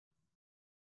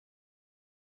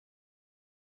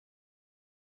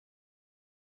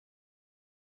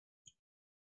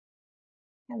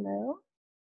Hello.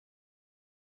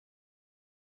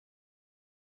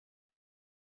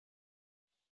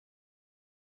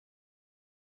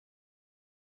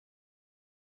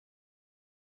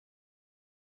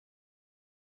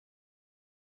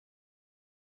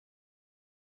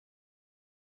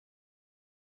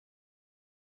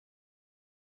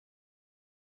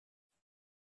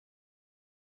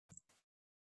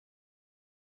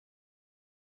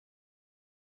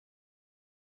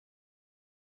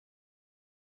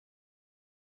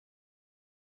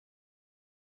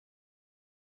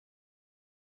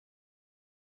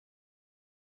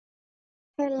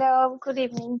 Hello, good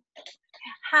evening.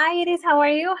 Hi, Iris. How are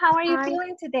you? How are you Hi.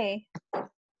 feeling today?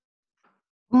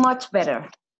 Much better,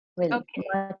 really, Okay,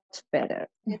 much better,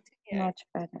 good to hear. much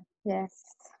better.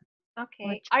 Yes, Okay.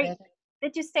 much Are better.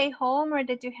 did you stay home or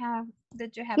did you have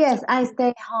to? Yes, I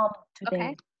stay home Okay.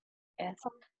 today. Yes.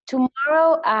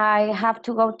 Tomorrow I have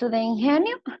to go to the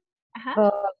Ingenio, Uh-huh.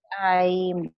 but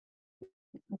I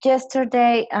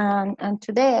yesterday and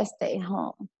today I stay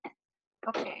home.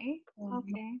 Okay. Mhm.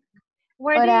 Okay.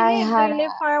 Where do But you I live? Do had you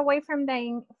live far away from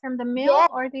the mill yes,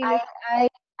 or do you I live? I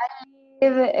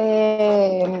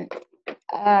live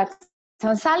at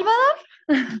San Salvador.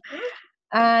 Mhm.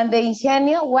 And the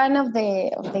Ingenio, one of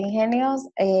the Ingenios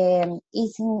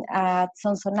is in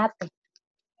Sonsonate.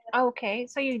 Okay,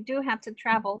 so you do have to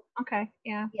travel. Okay,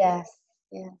 yeah. Yes,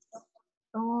 yes.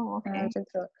 Oh, I okay. have to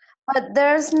go. But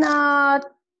there's not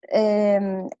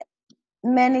um,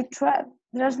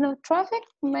 there's no traffic,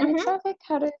 many Mm-hmm. traffic.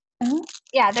 How do Mhm.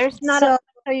 Yeah, there's not a, So,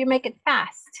 so you make it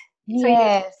fast. So you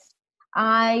yes,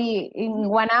 in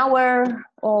 1 hour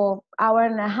or hour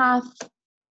and a half,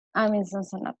 I'm in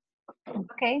Sonsonate.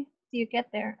 okay, so you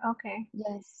get there. Okay.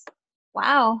 Yes.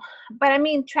 Wow. But I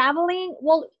mean, traveling,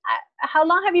 well, how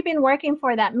long have you been working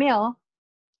for that mill?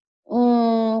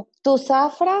 Two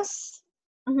Zafras,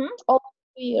 Mm-hmm. almost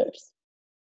 2 years.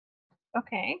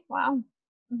 Okay. Wow.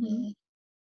 Mm-hmm.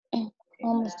 Yeah, Okay.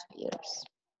 almost 2 years.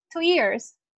 2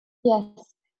 years.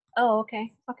 Yes. Oh,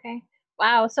 okay. Okay.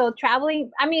 Wow. So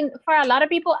traveling, I mean, for a lot of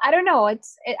people, I don't know.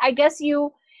 I guess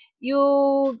you,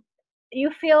 you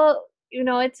feel,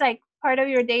 it's like part of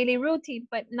your daily routine,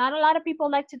 but not a lot of people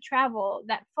like to travel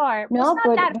that far. Well, it's No, not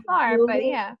but that far, but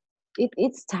you yeah,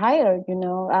 it's tired,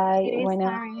 I it is when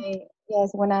tiring. I yes,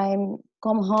 when I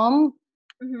come home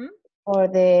Mm-hmm. for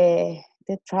the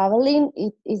traveling,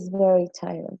 it is very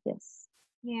tired, yes.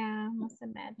 Yeah, must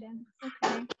imagine.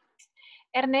 Okay.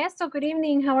 Ernesto, good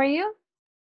evening. How are you?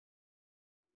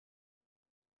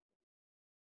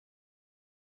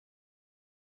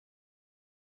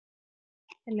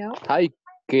 Hello? Hi,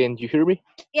 can you hear me?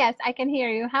 Yes, I can hear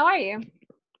you. How are you?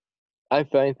 I'm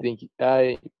fine, thank you.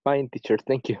 I fine, teacher,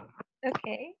 thank you.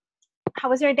 Okay. How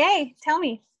was your day? Tell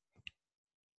me.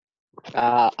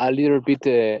 A little bit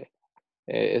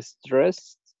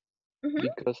stressed Mm-hmm.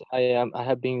 because I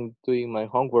have been doing my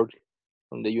homework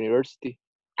from the university.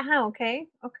 Okay.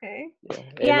 Okay. Yeah,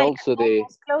 and Yeah, also you're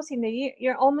almost closing the year.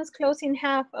 You're almost closing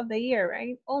half of the year,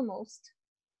 right? Almost.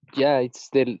 it's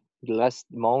the last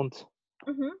month.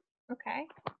 Mm-hmm. Okay.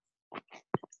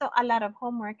 So a lot of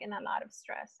homework and a lot of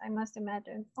stress, I must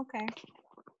imagine. Okay.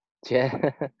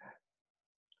 Yeah,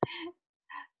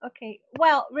 Okay.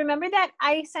 Well, remember that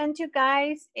I sent you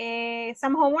guys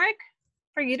some homework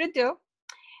for you to do.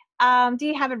 Do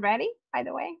you have it ready, by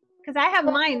the way? Because I have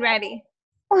mine ready.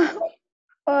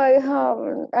 I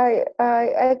haven't.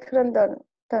 I couldn't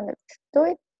done it. Do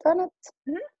it, done it.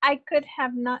 Mhm. I could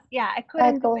have not. Yeah, I I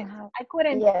couldn't do could it. have. I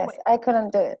couldn't do Yes, it. I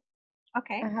couldn't do it. I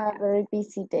Okay. have a very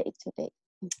busy day today.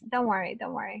 Don't worry.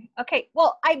 Don't worry. Okay.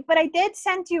 Well, I did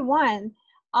send you one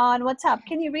on WhatsApp.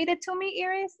 Can you read it to me,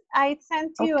 Iris? I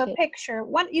sent you a Okay. picture.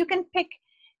 One you can pick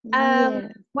Yeah.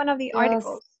 one of the Just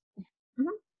articles.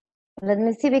 Mhm. let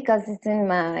me see because it's in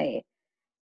my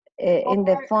in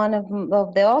the Or phone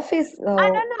of the office, no so I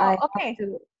no. have Okay.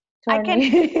 to I turn can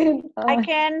it I on.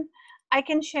 can I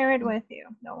can share it with you.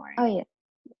 Don't Oh worry. yeah,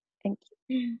 thank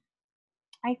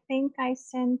I think I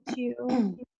sent you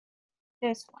you.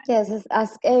 this one. Yes, it's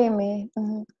Ask Amy.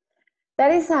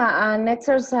 That is an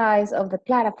exercise of the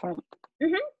platform.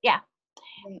 Yeah.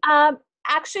 Yeah.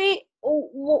 Actually,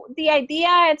 the idea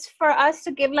is for us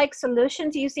to give like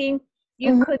solutions using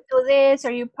you Mhm. could do this,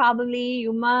 or you probably,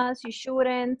 you must, you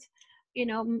shouldn't,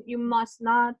 you must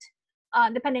not,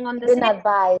 depending on the Giving scenario,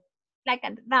 advice. like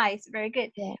advice. Very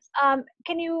good. Yes.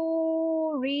 Can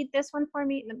you read this one for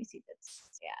me? Let me see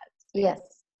this. Yeah, it's big. Yes.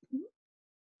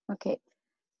 Okay.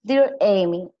 Dear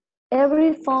Amy,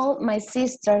 every fall, my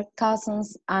sister,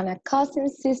 cousins, and a cousin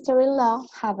sister-in-law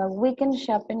have a weekend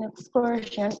shopping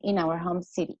excursion in our home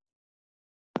city.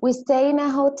 We stay in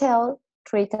a hotel,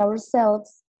 treat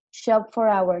ourselves, shop for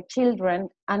our children,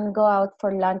 and go out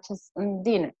for lunches and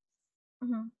dinner.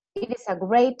 Mm-hmm. It is a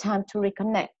great time to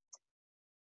reconnect.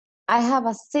 I have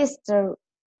a sister,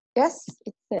 yes,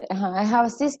 I have a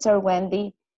sister,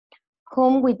 Wendy,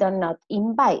 whom we do not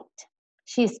invite.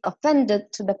 She's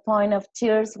offended to the point of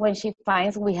tears when she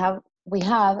finds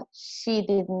she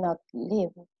did not leave.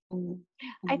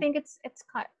 I think it's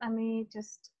cut. Let me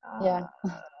just Yeah.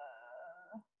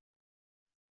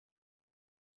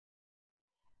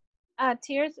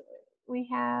 tears. We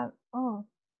have, oh,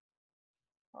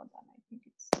 hold on, I think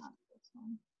it's not this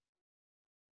one.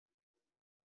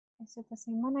 Is it the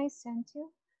same one I sent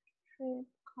you? Trip,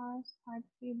 cars, hard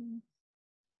feelings.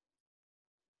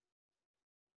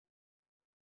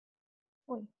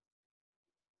 Wait.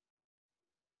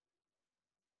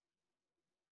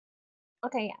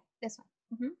 Okay, yeah, this one.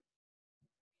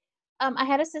 I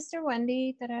had a sister,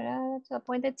 Wendy, to the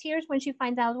point of tears when she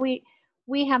finds out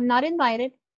we have not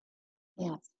invited.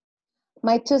 Yes.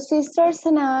 My two sisters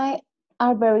and I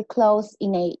are very close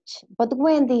in age, but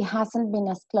Wendy hasn't been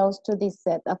as close to this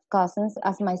set of cousins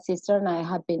as my sister and I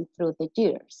have been through the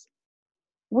years.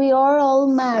 We are all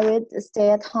married,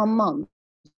 stay-at-home moms.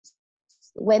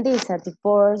 Wendy is a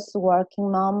divorced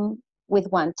working mom with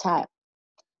one child.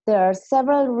 There are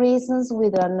several reasons we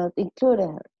do not include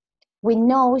her. We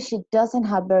know she doesn't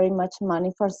have very much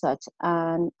money for such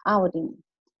an outing.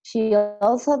 She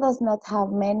also does not have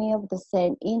many of the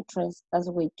same interests as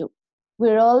we do.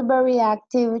 We're all very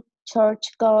active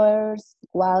churchgoers,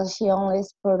 while she only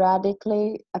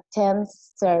sporadically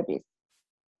attends service.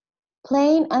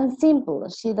 Plain and simple,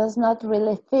 she does not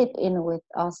really fit in with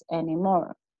us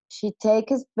anymore. She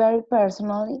takes it very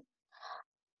personally,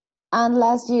 and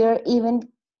last year even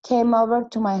came over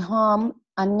to my home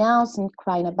announcing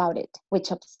crying about it,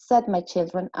 which upset my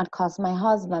children and caused my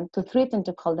husband to threaten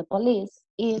to call the police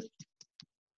if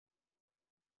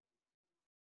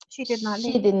She did not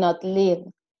she leave. did not leave.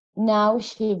 Now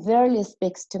she barely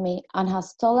speaks to me and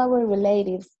has told our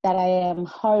relatives that I am a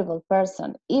horrible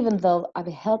person, even though I've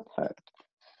helped her.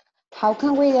 How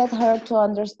can we get her to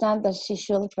understand that she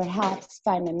should perhaps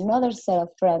find another set of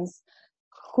friends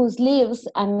whose lives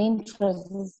and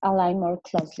interests align more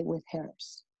closely with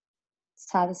hers?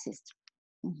 Sad sister.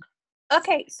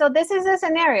 Okay, so this is a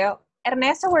scenario.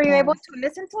 Ernesto, were you able Yes. to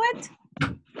listen to it?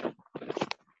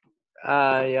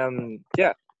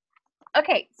 Yeah.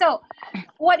 Okay, so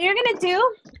what you're gonna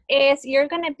do is you're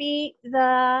gonna be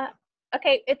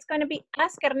it's gonna be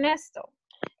ask Ernesto.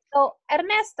 So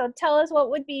Ernesto, tell us what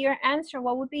would be your answer,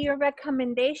 what would be your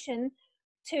recommendation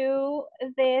to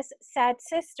this sad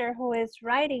sister who is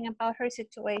writing about her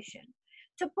situation.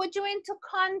 To put you into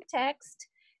context,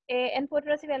 and put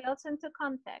Rosibel also into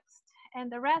context, and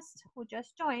the rest who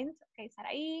just joined, okay,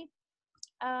 Sarai,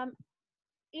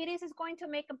 Iris is going to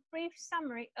make a brief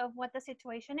summary of what the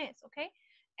situation is, okay?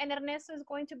 And Ernesto is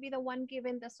going to be the one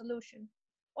giving the solution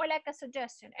or like a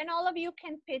suggestion. And all of you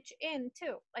can pitch in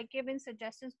too, like giving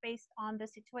suggestions based on the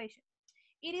situation.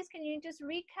 Iris, can you just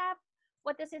recap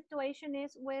what the situation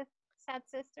is with Sad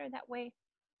Sister? That way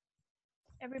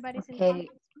everybody's in Okay.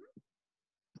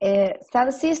 context.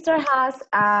 Sad sister has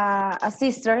a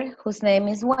sister whose name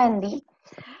is Wendy,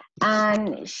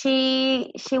 and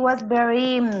she was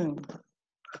very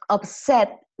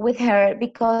upset with her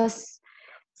because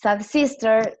Sad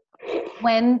sister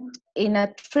went in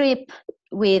a trip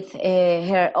with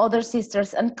her other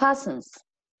sisters and cousins.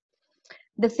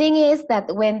 The thing is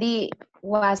that Wendy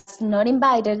was not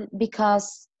invited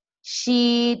because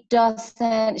she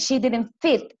didn't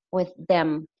fit with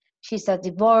them. She's a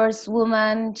divorced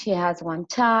woman, she has one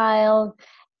child,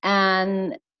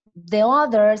 and the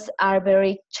others are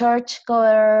very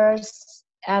churchgoers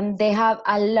and they have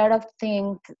a lot of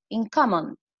things in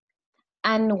common,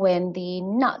 and Wendy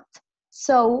not.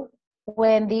 So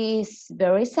Wendy is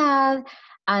very sad,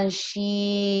 and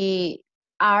she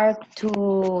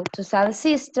argued to Sad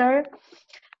sister,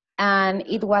 and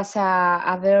it was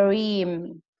a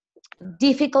very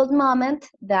difficult moment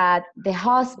that the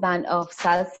husband of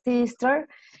Sad sister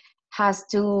has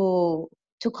to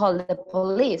call the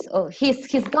police. Oh, he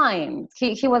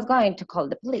was going to call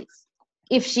the police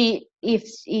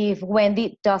if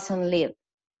Wendy doesn't leave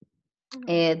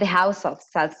the house of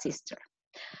Sad sister.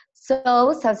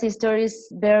 So Sad sister is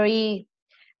very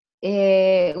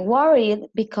worried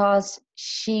because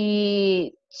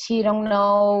she don't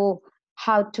know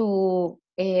how to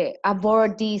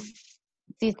avoid this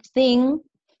thing,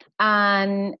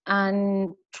 and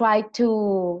try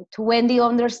to Wendy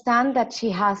understand that she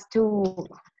has to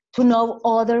know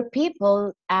other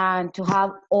people and to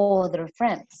have other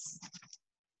friends.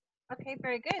 Okay,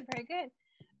 very good, very good.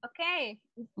 Okay,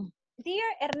 Dear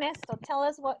Ernesto, tell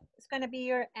us what's going to be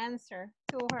your answer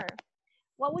to her.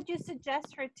 What would you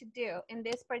suggest her to do in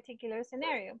this particular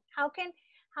scenario? How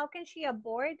can she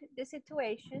avoid the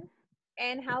situation,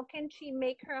 and how can she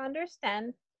make her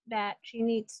understand that she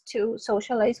needs to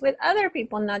socialize with other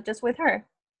people, not just with her?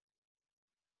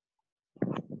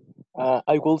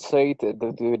 I will say to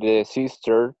the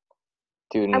sister,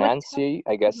 to I would tell. Nancy,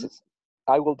 I guess Mhm.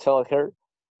 I will tell her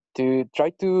to try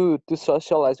to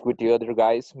socialize with the other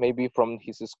guys, maybe from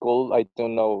his school. I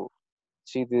don't know.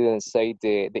 She didn't say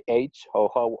the age or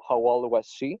how old was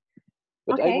she,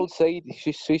 but I will Okay. say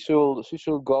she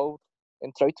should go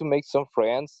and try to make some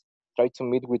friends, try to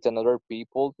meet with another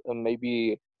people, and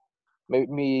maybe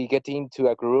get into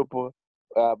a group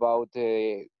about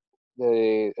a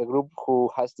group who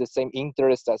has the same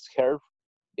interest as her.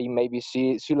 Maybe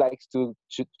she likes to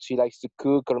she likes to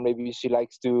cook, or maybe she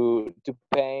likes to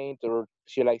paint, or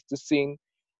she likes to sing.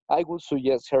 I will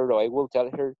suggest her, or I will tell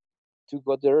her to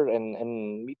go there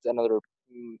and meet other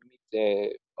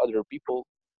people.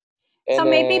 So And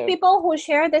maybe people who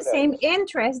share the what same else?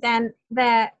 interest and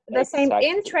the same Exactly.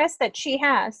 interest that she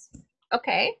has.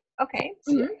 Okay. Okay.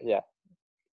 Yeah, Hmm. yeah.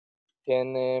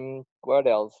 And what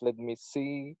else? Let me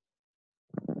see.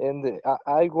 And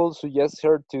I will suggest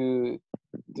her to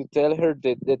tell her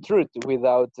the truth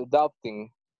without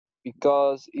doubting,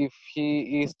 because if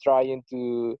he is trying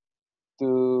to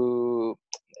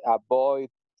avoid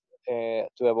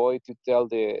to tell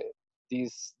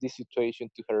this situation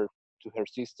to her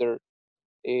sister,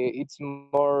 it's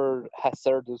more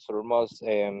hazardous or most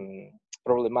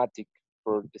problematic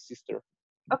for the sister.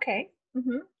 Okay.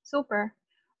 Super.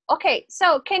 Okay,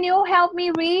 so can you help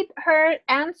me read her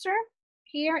answer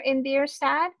here in Dear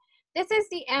Sad? This is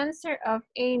the answer of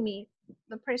Amy,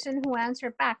 the person who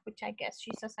answered back, which I guess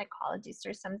she's a psychologist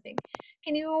or something.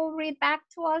 Can you read back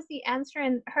to us the answer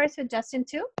and her suggestion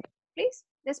too, please?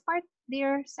 This part,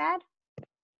 Dear Sad.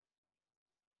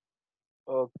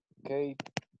 Okay,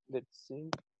 let's see.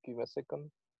 Give me a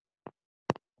second.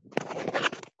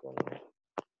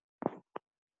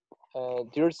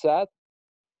 Dear Sad,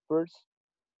 first,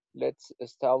 let's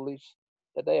establish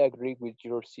that I agree with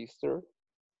your sister.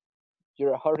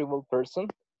 You're a horrible person.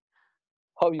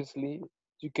 Obviously,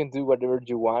 you can do whatever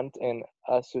you want and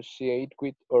associate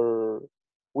with or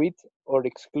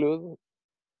exclude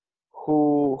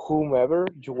whomever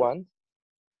you want,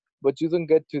 but you don't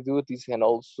get to do this and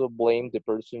also blame the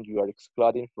person you are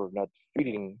excluding for not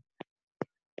fitting.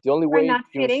 The only For way not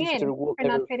your fitting sister in. will For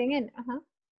not ever fitting in.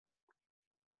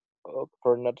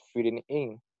 for not fitting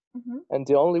in, Hmm. and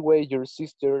the only way your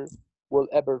sister will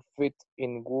ever fit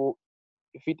in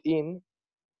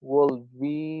will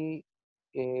be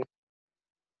uh,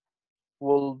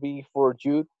 will be for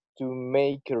you to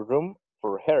make a room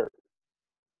for her.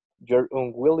 You're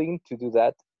unwilling to do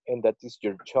that, and that is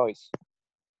your choice.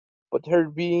 But her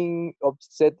being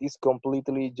upset is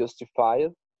completely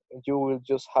justified, and you will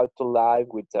just have to live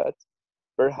with that.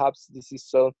 Perhaps this is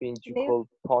something you Live. could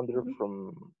ponder Hmm.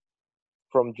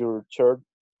 from your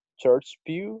church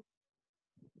pew,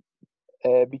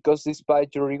 because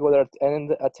despite your regular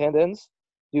attendance,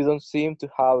 you don't seem to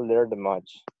have learned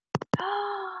much.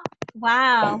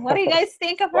 Wow. What do you guys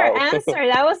think of her Wow. answer?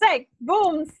 That was like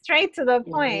boom, straight to the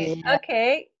point. Yeah,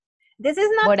 Okay. This is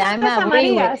not but I'm Casa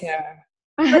agreeing with Marias, her.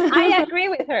 but I agree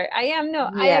with her. I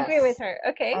Yes, agree with her.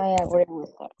 Okay. I agree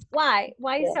with her. Why?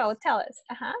 Why Yes, so? Tell us.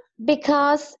 Uh-huh.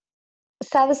 because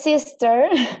sad sister,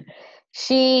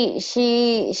 she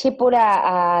put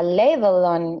a label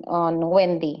on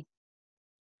Wendy,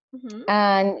 Mm-hmm.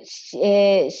 and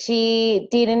she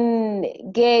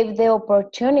didn't give the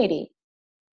opportunity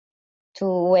to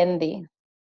Wendy.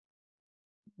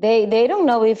 They don't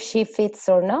know if she fits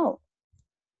or no.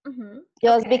 Mm-hmm.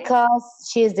 Just Okay. because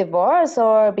she's divorced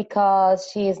or because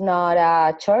she's not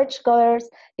a churchgoer,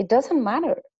 it doesn't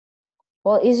matter.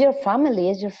 Well, it's your family,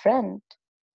 it's your friend.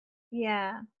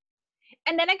 Yeah.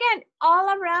 And then again, all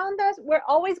around us, we're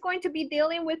always going to be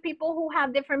dealing with people who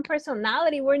have different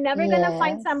personality. We're never gonna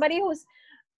find Yes. somebody who's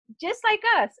just like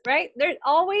us, right? They're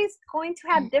always going to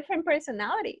have different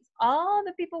personalities. All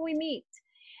the people we meet.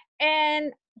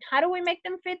 And how do we make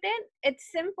them fit in?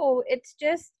 It's simple. It's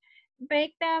just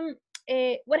make them.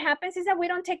 What happens is that we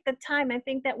don't take the time. I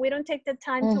think that we don't take the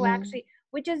time to Mm-hmm. actually.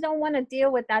 We just don't want to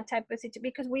deal with that type of situation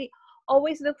because we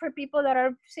always look for people that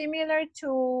are similar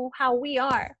to how we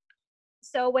are.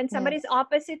 So when somebody's Yes.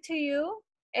 opposite to you,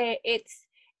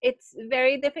 it's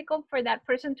very difficult for that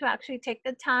person to actually take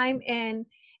the time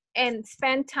and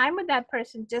spend time with that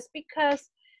person just because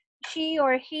she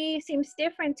or he seems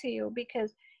different to you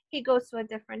because he goes to a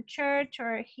different church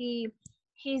or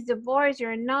he's divorced,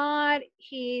 you're not,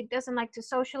 he doesn't like to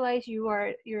socialize,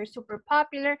 you're super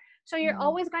popular. So you're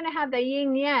always going to have the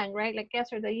yin yang, right? Like yes,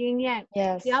 or the yin yang,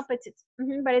 Yes. the opposites.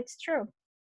 But it's true.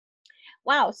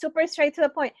 Wow, super straight to the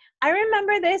point. I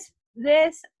remember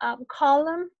this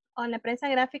column on La Prensa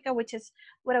Gráfica, which is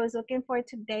what I was looking for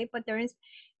today. But there is,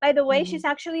 by the way, she's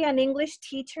actually an English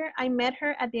teacher. I met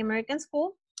her at the American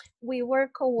school. We were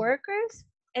co-workers,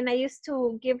 and I used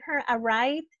to give her a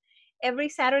ride every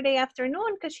Saturday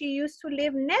afternoon because she used to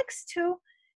live next to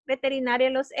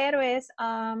Veterinaria Los Héroes.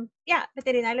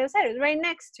 Veterinaria Los Héroes, right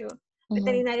next to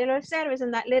Veterinaria Los Héroes,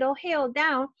 and that little hill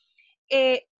down.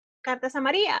 Cartas a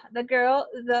Maria,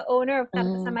 the owner of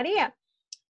Cartas a Maria.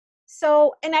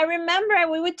 So, and I remember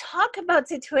we would talk about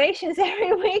situations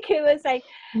every week. It was like,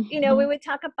 we would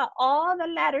talk about all the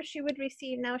letters she would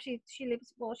receive. Now she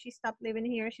lives, well, she stopped living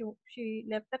here. She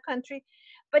left the country,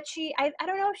 but I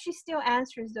don't know if she still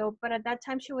answers though, but at that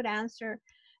time she would answer.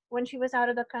 When she was out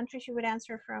of the country, she would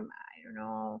answer from, I don't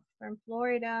know, from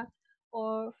Florida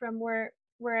or from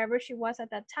wherever she was at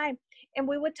that time. And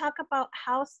we would talk about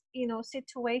how,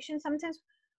 situations, sometimes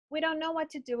we don't know what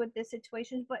to do with these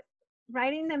situations, but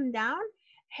writing them down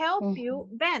help you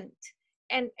vent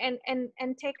and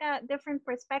take a different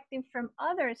perspective from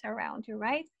others around you,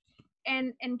 right?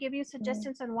 And give you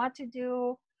suggestions on what to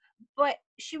do. But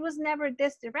she was never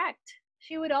this direct.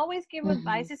 She would always give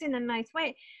advices in a nice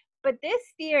way. But this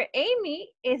dear Amy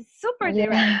is super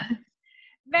direct,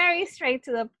 very straight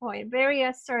to the point, very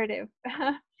assertive.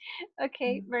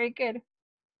 Okay, very good.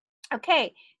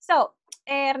 Okay, so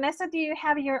Ernesto, do you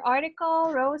have your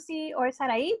article? Rosie or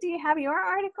Sarai, do you have your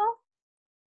article?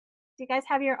 Do you guys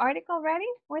have your article ready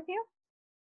with you?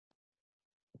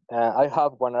 I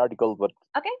have one article, but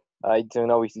okay, I don't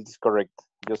know if it is correct.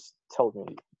 Just tell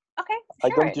me. Okay,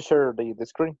 I'm going to share the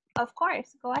screen. Of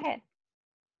course, go ahead.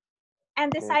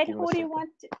 And decide who do you want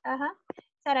to,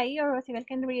 Sarai or Rosibel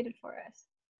can read it for us.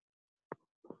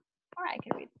 Or I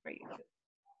can read it for you too.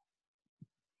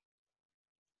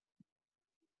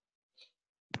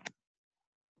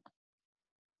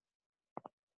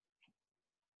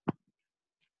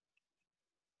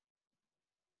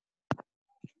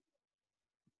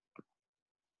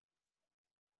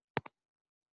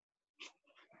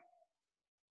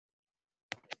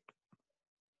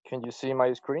 Can you see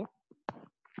my screen?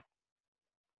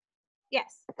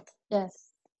 Yes.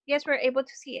 Yes. Yes, we're able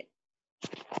to see it.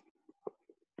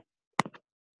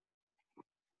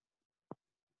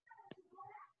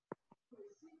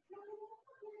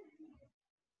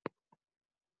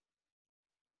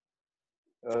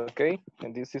 Okay,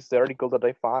 and this is the article that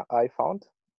I found.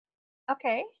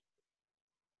 Okay.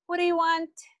 Who do you want?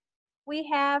 We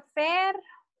have Fer,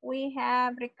 we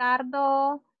have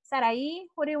Ricardo, Sarai.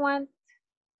 Who do you want?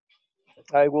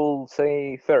 I will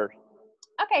say Fer.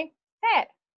 Okay, Fer.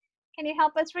 Can you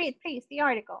help us read, please, the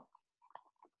article?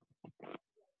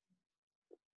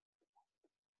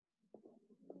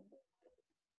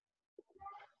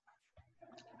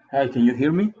 Hi, can you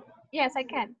hear me? Yes, I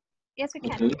can. Yes, we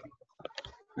can.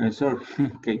 Okay. Sorry.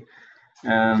 Okay.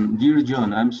 Dear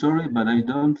John, I'm sorry, but I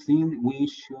don't think we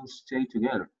should stay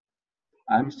together.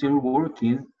 I'm still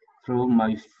working through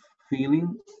my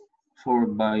feeling for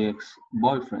my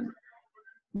ex-boyfriend,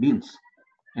 Vince,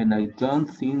 and I don't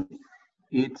think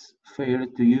it's fair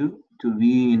to you to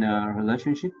be in a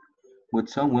relationship with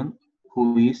someone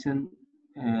who isn't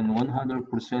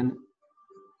 100%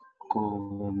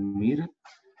 committed.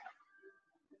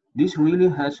 This really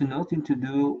has nothing to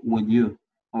do with you.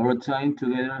 Our time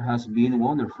together has been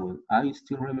wonderful. I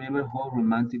still remember how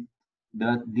romantic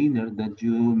that dinner that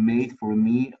you made for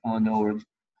me on our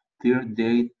third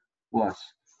date was.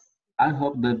 I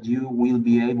hope that you will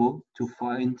be able to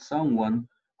find someone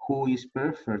who is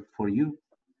perfect for you.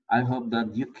 I hope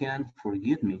that you can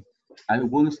forgive me. I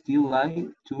would still like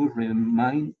to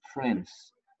remain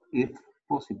friends, if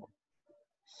possible.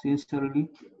 Sincerely,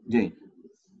 Jane.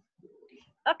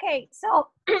 Okay, so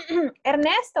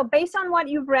Ernesto, based on what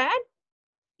you've read,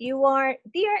 you are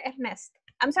dear Ernesto.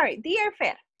 I'm sorry, dear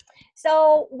Fer.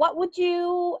 So what would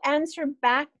you answer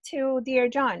back to dear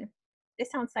John?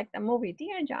 This sounds like the movie,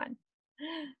 Dear John.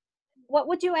 What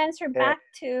would you answer back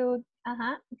to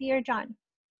dear John?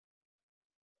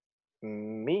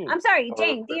 Me. I'm sorry,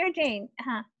 Jane, dear Jane.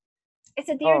 It's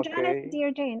a dear John, it's a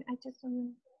dear Jane. I just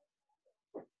don't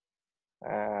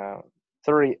know.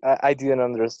 Sorry, I didn't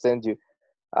understand you.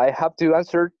 I have to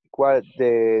answer what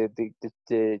the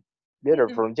letter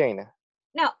from Jane.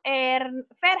 No,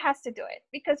 Fer has to do it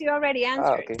because you already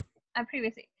answered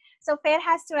previously. So Fer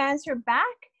has to answer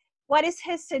back. What is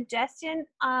his suggestion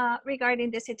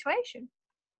regarding the situation?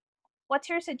 What's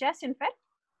your suggestion, Fer?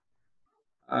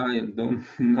 I don't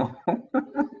know.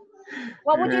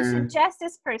 What would you Uh, suggest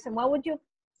this person? What would you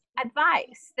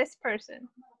advise this person?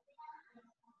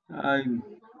 I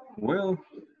well,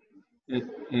 it,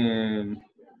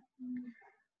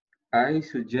 I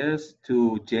suggest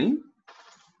to Jane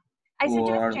I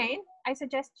suggest or Jane. I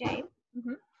suggest Jane.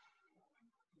 Hmm.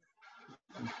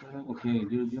 okay,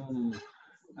 dear John,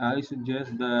 I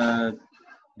suggest that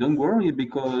don't worry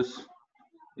because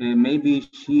maybe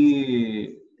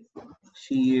she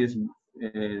is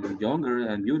younger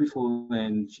and beautiful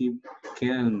and she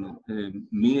can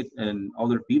meet and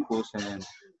other peoples and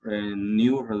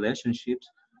new relationships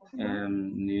Hmm. and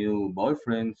new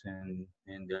boyfriends and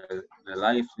the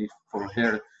life for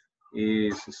her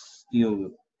is still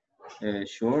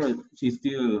short. She's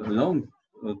still alone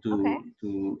Okay.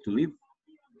 to live.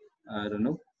 I don't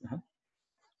know.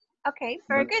 Okay.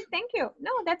 Very good. That's Thank you.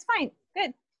 No, that's fine.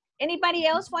 Good. Anybody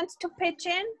else wants to pitch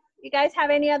in? You guys have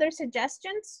any other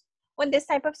suggestions when this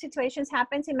type of situations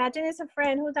happens? Imagine it's a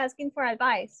friend who's asking for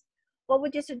advice. What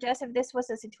would you suggest if this was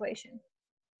a situation?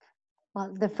 Well,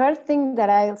 the first thing that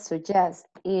I'll suggest,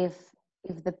 if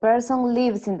the person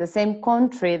lives in the same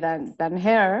country than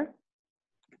her,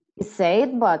 is say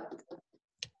it, but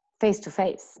face to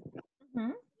face,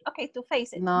 Hmm. Okay, to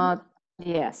face it. not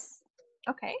yes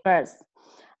Okay. first,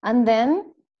 and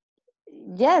then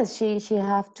yes, she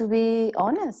have to be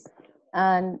honest,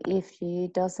 and if she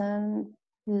doesn't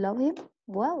love him,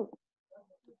 well,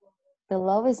 the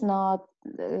love is not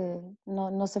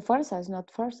no se fuerza, it's not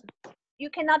force. You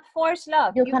cannot force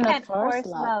love. You You cannot can't force force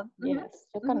love. love. Hmm. Yes,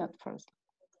 you Hmm. cannot force.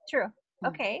 True. Mm.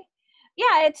 Okay.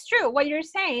 Yeah, it's true. What you're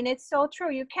saying, it's so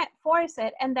true. You can't force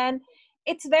it. And then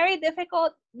it's very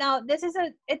difficult. Now, this is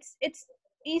it's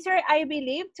easier, I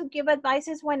believe, to give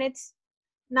advices when it's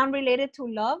non-related to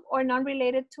love or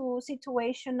non-related to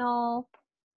situational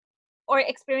or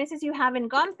experiences you haven't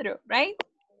gone through, right?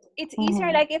 It's easier,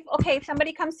 Mhm. like if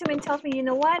somebody comes to me and tells me, you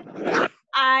know what,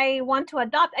 I want to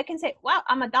adopt, I can say, wow,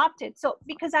 I'm adopted. So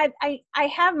because I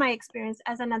have my experience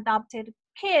as an adopted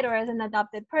kid or as an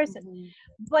adopted person. Mhm.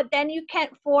 But then you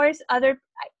can't force other,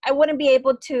 I wouldn't be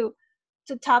able to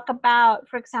talk about,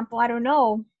 for example, I don't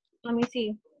know, let me see,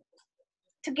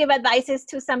 to give advices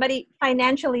to somebody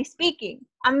financially speaking.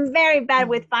 I'm very bad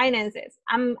with finances.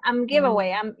 I'm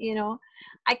giveaway. Mhm.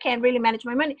 I can't really manage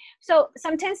my money. So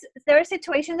sometimes there are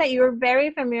situations that you're very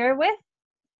familiar with.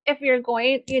 If you're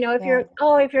going, Yeah.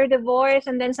 if you're divorced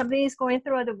and then somebody is going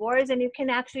through a divorce and you can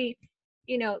actually,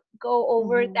 go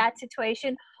over Mhm. that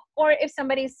situation. Or if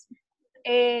somebody's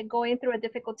going through a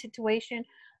difficult situation,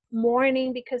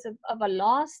 mourning because of a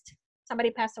loss,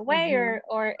 somebody passed away Mhm.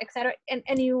 or etc.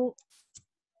 And you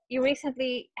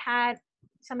recently had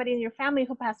somebody in your family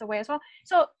who passed away as well.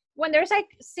 So when there's like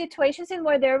situations in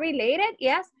where they're related,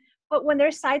 yes, but when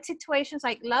there's side situations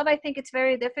like love, I think it's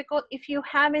very difficult if you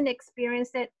haven't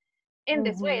experienced it in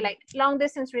this way, Mhm. like long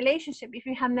distance relationship. If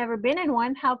you have never been in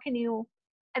one, how can you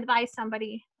advise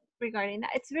somebody regarding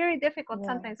that? It's very difficult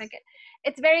sometimes. Yes.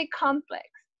 It's very complex,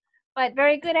 but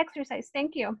very good exercise.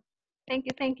 Thank you. Thank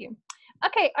you. Thank you.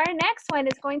 Okay, our next one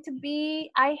is going to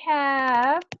be, I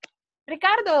have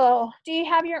Ricardo, do you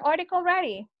have your article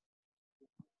ready?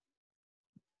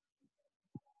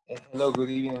 Hello, good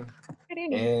evening. Good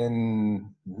evening.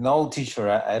 And no, teacher,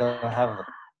 I don't have.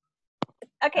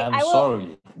 Okay, I'm I will.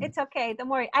 sorry. It's okay. Don't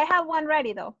worry. I have one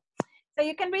ready though. So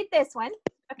you can read this one.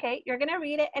 Okay, you're going to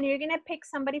read it and you're going to pick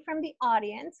somebody from the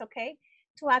audience, okay,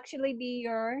 to actually be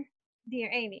your dear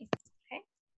Amy. Okay,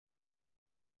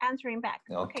 answering back.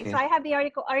 Okay, so Okay. I have the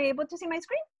article. Are you able to see my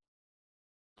screen?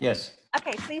 Yes.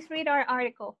 Okay, please read our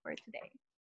article for today.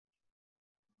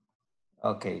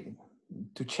 Okay.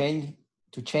 To change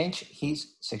to change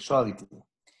his sexuality.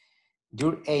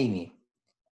 Dear Amy,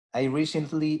 I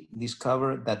recently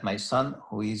discovered that my son,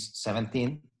 who is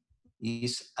 17,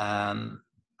 is an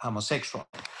homosexual.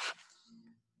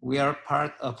 We are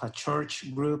part of a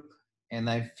church group, and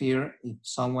I fear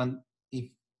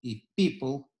if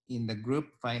people in the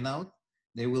group find out,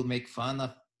 they will make fun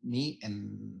of me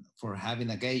and for having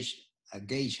a gay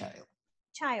child.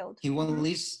 Child. He won't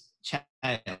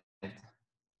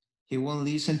he won't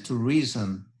listen to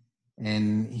reason,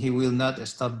 and he will not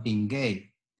stop being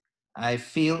gay. I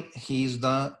feel he's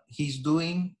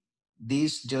doing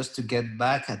this just to get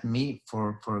back at me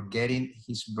for forgetting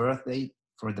his birthday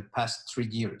for the past 3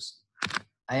 years.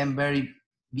 I am very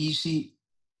busy.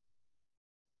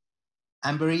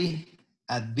 I'm very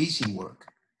at busy work.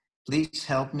 Please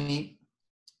help me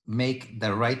make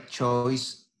the right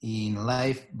choice in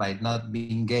life by not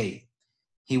being gay.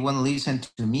 He won't listen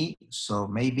to me, so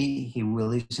maybe he will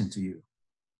listen to you.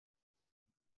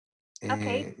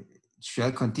 Okay. Should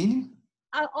I continue?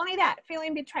 only that,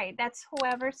 feeling betrayed. That's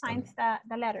whoever signs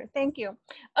the letter. Thank you.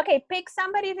 Okay, pick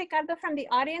somebody, Ricardo, from the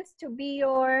audience to be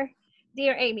your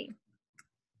dear Amy.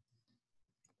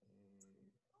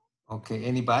 Okay,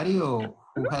 anybody or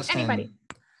who Anybody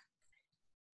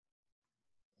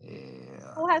hasn't?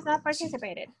 who has not Let me see.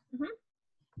 participated.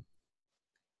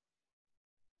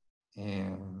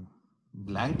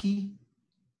 Blanky.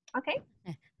 Okay.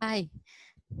 Hi.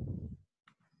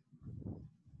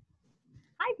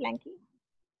 Hi, Blanky.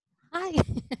 Hi.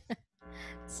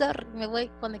 Sorry, me voy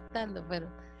conectando, pero.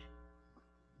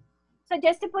 So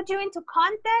just to put you into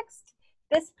context,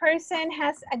 this person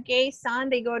has a gay son.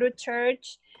 They go to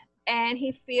church and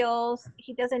he feels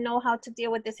he doesn't know how to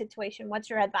deal with the situation. What's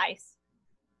your advice?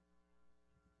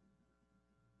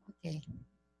 Okay.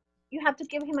 You have to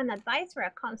give him an advice or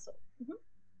a counsel.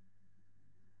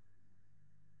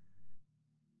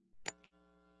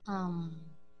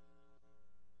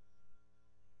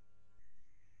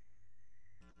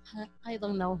 I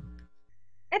don't know.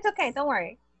 It's okay, don't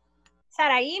worry.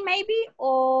 Sarai maybe,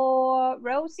 or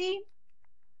Rosie,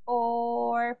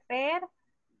 or Fer,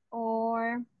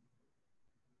 or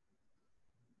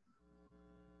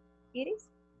Iris,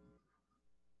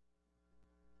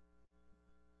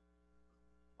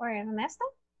 or Ernesto.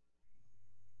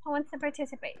 Who wants to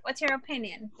participate? What's your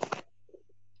opinion?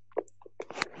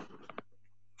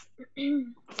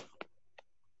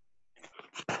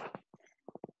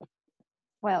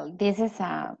 Well, this is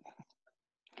a,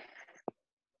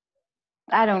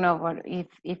 I don't know what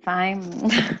if I'm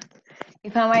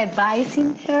if I'm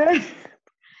advising her.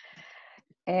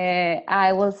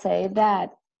 I will say that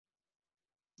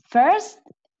first,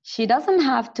 she doesn't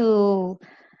have to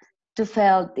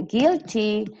feel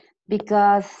guilty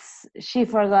because she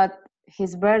forgot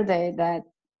his birthday that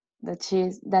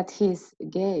he's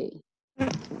gay.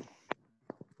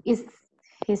 It's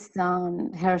his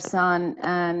son, her son,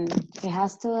 and he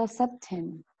has to accept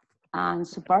him and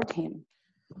support him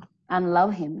and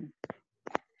love him.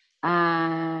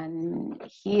 And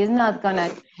he is not gonna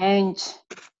change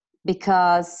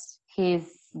because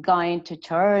he's going to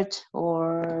church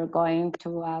or going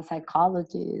to a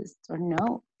psychologist, or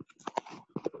no.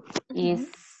 He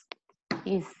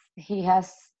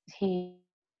has his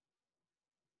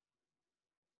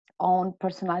own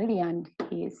personality and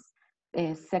his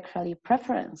sexually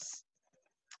preference.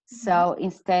 So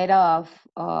instead of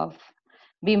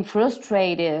being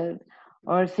frustrated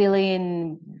or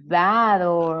feeling bad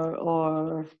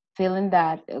or feeling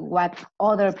that what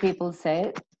other people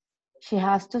say, she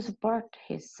has to support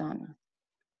his son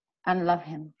and love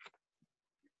him.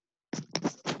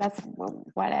 That's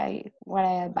what I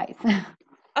advise.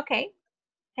 Okay,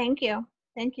 thank you.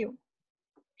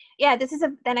 Yeah, this is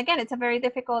then again, it's a very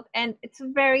difficult and it's a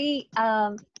very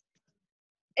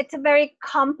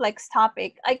complex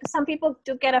topic. Like some people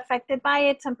do get affected by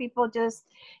it. Some people just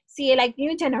see it like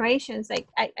new generations. Like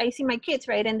I see my kids,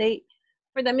 right? And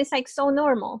for them, it's like so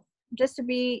normal just to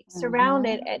be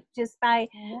surrounded at just by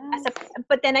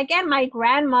but then again, my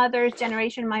grandmother's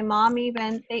generation, my mom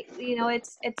even,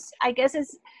 it's I guess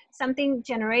it's something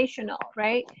generational,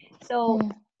 right? So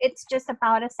it's just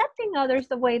about accepting others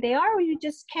the way they are. You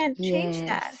just can't change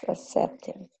that.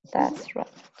 Accepting. That's right.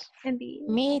 Indeed.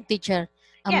 Me, teacher,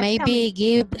 Yes, tell me. maybe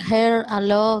give her a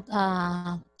lot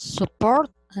support,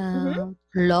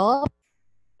 love,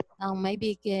 and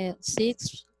maybe seek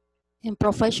in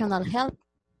professional help.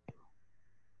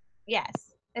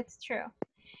 Yes, it's true.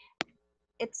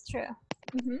 It's true.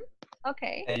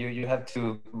 Okay. You have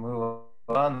to move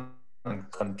on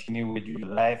and continue with your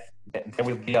life. There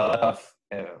will be a lot of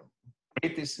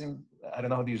criticism. I don't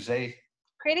know how do you say.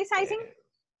 Criticizing?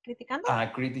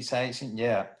 Criticando? Criticizing,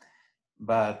 yeah.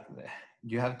 But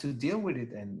you have to deal with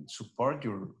it and support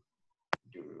your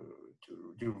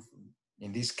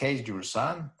in this case, your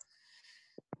son,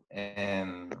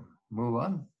 and move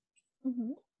on.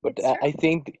 But I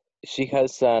think she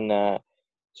has an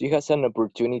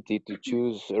opportunity to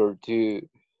choose or to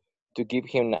give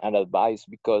him an advice,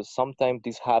 because sometimes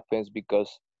this happens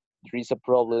because there is a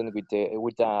problem with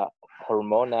the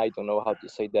hormone. I don't know how to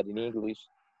say that in English.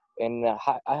 And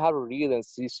I have read and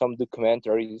see some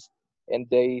documentaries, and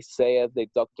they say, the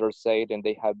doctors say, and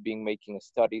they have been making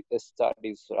studies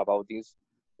about this,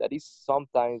 that is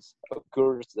sometimes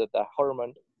occurs that the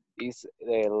hormone is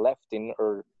left in,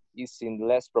 or is in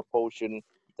less proportion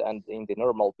than in the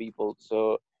normal people.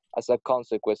 So as a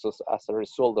consequence, as a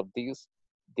result of this,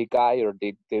 the guy or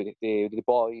the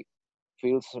boy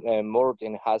feels more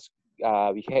and has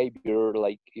behavior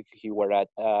like if he were a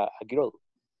girl.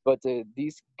 But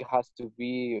this has to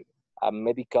be a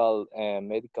medical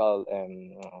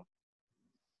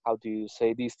how do you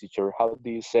say this, teacher? How do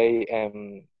you say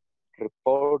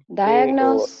reporte or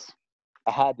Diagnose.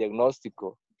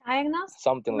 diagnóstico, Diagnose?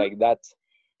 something like that.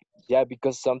 Yeah,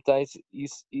 because sometimes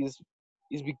is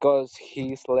because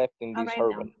he's left in I'll this write it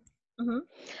urban. down.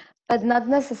 But not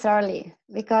necessarily,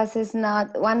 because it's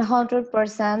not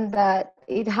 100% that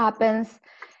it happens.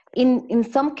 In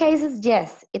some cases,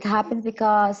 yes, it happens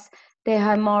because they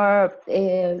have more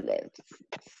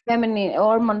feminine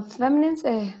hormones, feminines.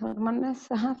 Yeah, Feminine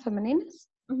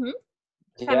something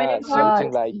But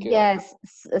hormones? like yes,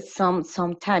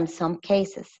 sometimes, some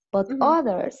cases, but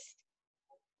others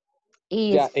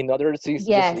yeah. is In others, is just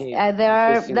yes. There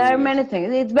are because many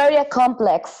things. It's very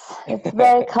complex. It's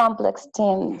very complex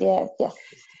thing. Yes, yes,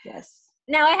 yes.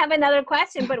 Now I have another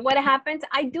question, but what happens,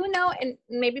 I do know, and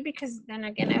maybe because then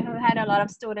again, I have had a lot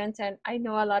of students and I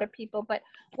know a lot of people, but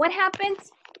what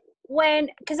happens when,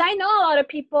 because I know a lot of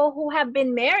people who have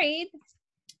been married,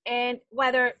 and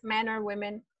whether men or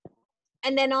women,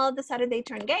 and then all of a sudden they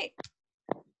turn gay.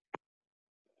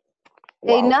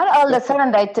 They wow, not all of a that's a,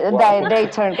 sudden wow. they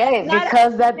turn gay Not,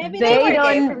 because that maybe they were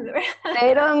gay from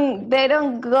the they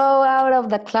don't go out of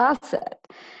the closet,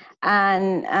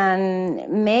 and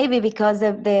maybe because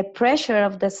of the pressure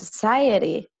of the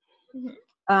society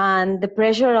and the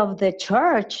pressure of the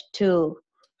church too,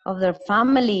 of their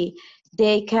family,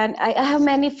 they can. I have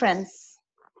many friends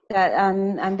that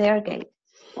and they are gay,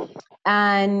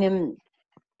 and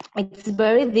it's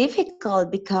very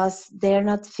difficult because they're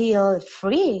not feel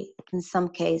free in some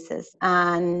cases,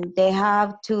 and they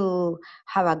have to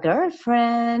have a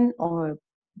girlfriend or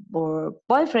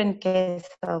boyfriend in case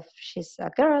of she's a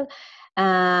girl,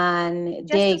 and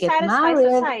just they to get satisfy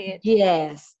married. society.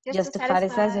 Yes, Just just to to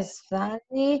satisfy satisfy.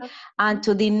 society and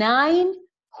to deny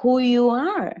who you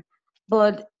are.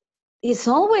 But it's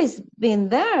always been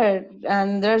there,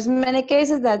 and there's many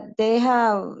cases that they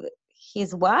have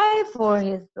his wife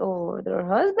or their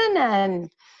husband, and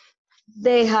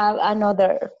they have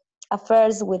another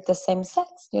affairs with the same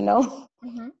sex,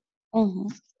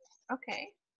 Okay,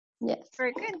 Yes.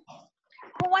 very good.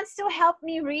 Who wants to help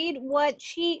me read what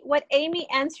Amy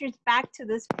answers back to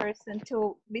this person,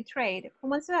 to betrayed? Who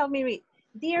wants to help me read?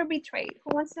 Dear betrayed.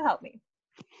 Who wants to help me?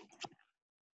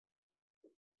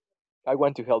 I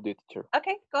want to help you, teacher.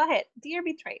 Okay, go ahead. Dear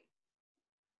betrayed.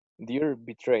 Dear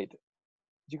betrayed,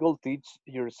 you will teach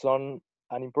your son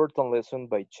an important lesson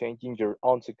by changing your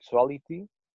own sexuality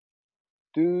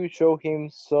to show him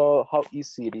how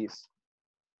easy it is.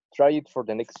 Try it for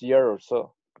the next year or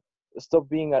so. Stop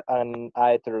being an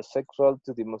heterosexual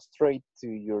to demonstrate to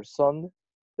your son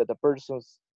that a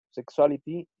person's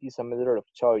sexuality is a matter of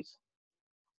choice,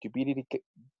 to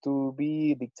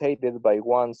be dictated by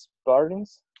one's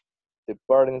parents, the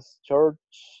parents' church,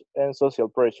 and social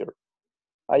pressure.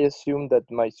 I assume that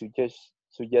my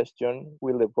suggestion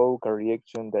will evoke a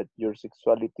reaction that your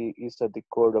sexuality is at the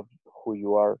core of who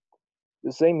you are.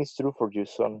 The same is true for your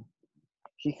son.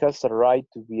 He has a right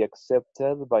to be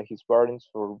accepted by his parents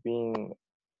for being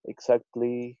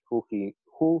exactly who he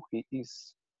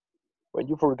is. When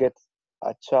you forget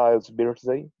a child's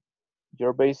birthday,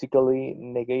 you're basically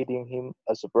negating him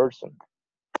as a person.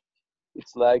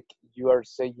 It's like you are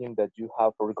saying that you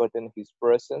have forgotten his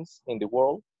presence in the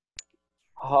world.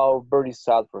 How very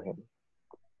sad for him.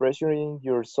 Pressuring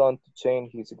your son to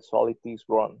change his sexuality is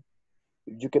wrong.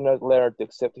 If you cannot learn to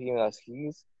accept him as he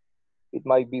is, it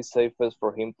might be safest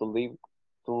for him to live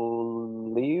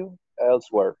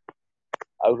elsewhere.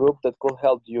 A group that could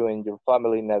help you and your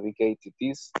family navigate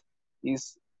this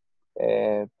is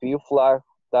pflag.org.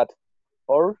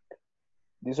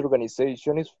 This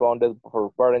organization is founded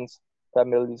for parents,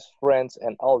 families, friends,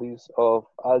 and allies of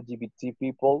LGBT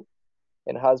people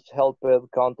and has helped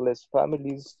countless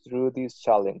families through this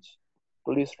challenge.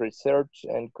 Please research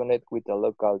and connect with a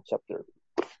local chapter.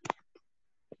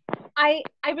 I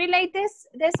relate this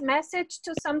message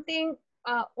to something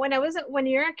when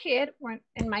you're a kid, or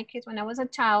in my case when I was a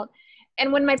child,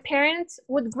 and when my parents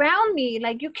would ground me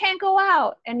like, you can't go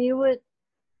out, and you would,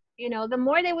 the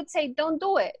more they would say don't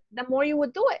do it, the more you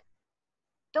would do it.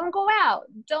 Don't go out,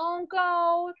 don't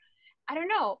go. I don't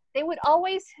know, they would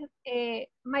always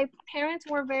my parents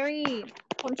were very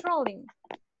controlling,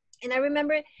 and I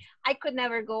remember I could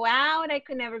never go out, I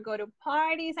could never go to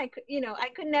parties, I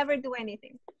could never do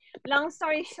anything. Long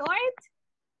story short,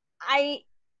 I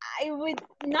would,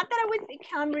 not that I would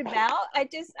become rebel. I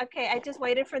just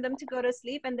waited for them to go to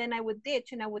sleep, and then I would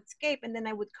ditch and I would escape, and then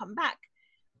I would come back.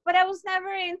 But I was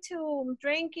never into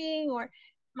drinking, or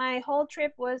my whole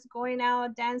trip was going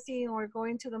out dancing or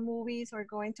going to the movies or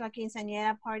going to a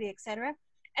quinceañera party, etc.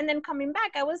 And then coming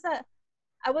back,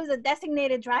 I was a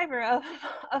designated driver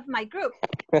of my group.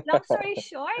 Long story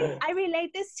short, I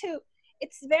relate this to,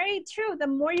 it's very true. The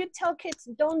more you tell kids,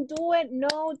 don't do it,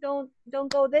 no,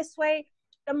 don't go this way,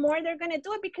 the more they're gonna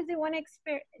do it because they want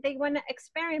to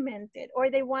experiment it, or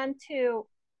they want to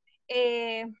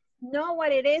know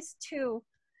what it is to,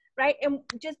 right? And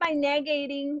just by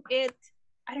negating it,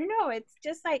 I don't know, it's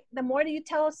just like the more that you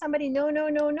tell somebody no, no,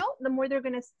 no, no, the more they're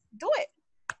gonna do it.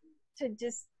 To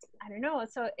just, I don't know.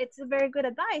 So it's a very good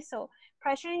advice. So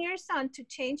pressuring your son to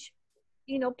change,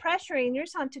 pressuring your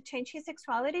son to change his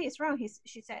sexuality is wrong,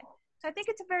 she said. So I think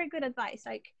it's a very good advice.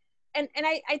 Like, and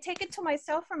I take it to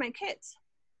myself for my kids.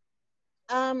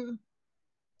 And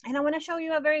I want to show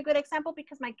you a very good example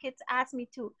because my kids asked me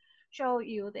to show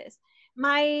you this.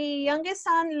 My youngest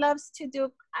son loves to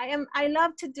do, I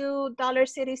love to do Dollar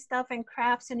City stuff and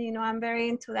crafts, and I'm very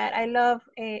into that. I love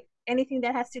anything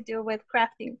that has to do with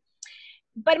crafting.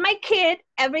 But my kid,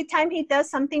 every time he does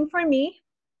something for me,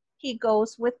 he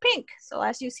goes with pink. So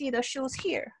as you see the shoes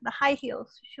here, the high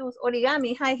heels shoes,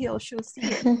 origami high heel shoes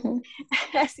here,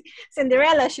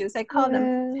 Cinderella shoes, I call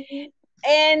them.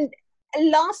 And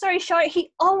long story short,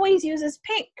 he always uses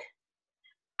pink.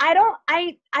 I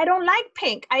don't like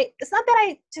pink. It's not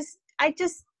that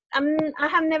I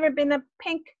have never been a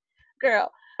pink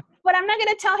girl, but I'm not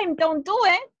gonna tell him don't do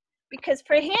it, because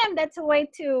for him that's a way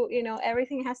to,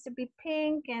 everything has to be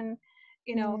pink, and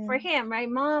for him, right,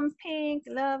 mom, pink,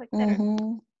 love, etc.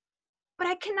 But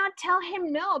I cannot tell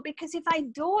him no, because if I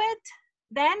do it,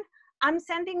 then I'm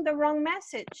sending the wrong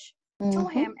message to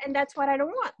him, and that's what I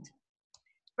don't want.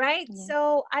 Right? Yeah.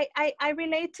 So I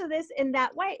relate to this in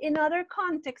that way, in another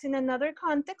context,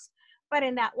 but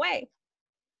in that way.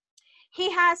 He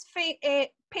has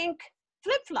pink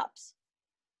flip-flops.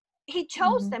 He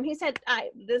chose them. He said,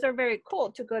 these are very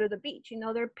cool to go to the beach.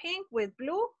 They're pink with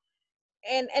blue.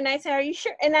 And I said, are you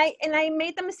sure? And I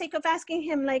made the mistake of asking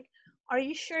him, like, are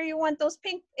you sure you want those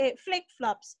pink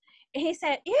flip-flops? And he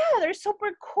said, yeah, they're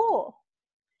super cool.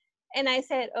 And I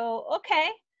said, oh, okay.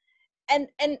 And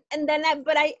then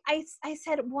I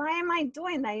said, why am I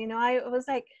doing that? I was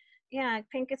like, yeah,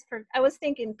 I was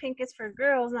thinking pink is for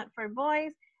girls, not for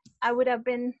boys.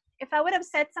 If I would have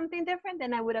said something different,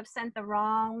 then I would have sent the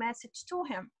wrong message to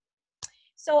him.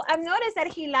 So I've noticed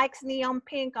that he likes neon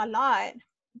pink a lot,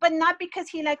 but not because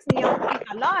he likes neon pink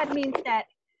a lot means that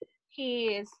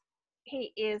he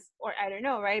is, or I don't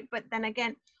know, right? But then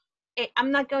again,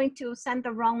 I'm not going to send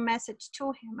the wrong message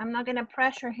to him. I'm not going to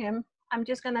pressure him. I'm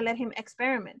just going to let him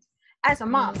experiment. As a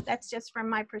mom, that's just from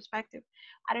my perspective.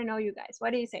 I don't know, you guys.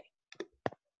 What do you say?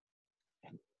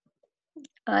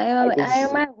 I am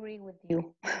agree with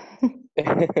you.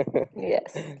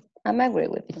 Yes, I'm agree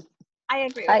with you. I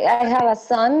agree. I have a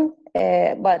son,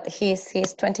 but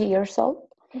he's 20 years old.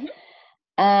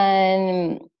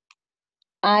 And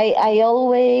I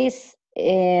always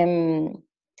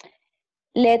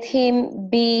let him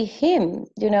be him.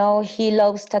 He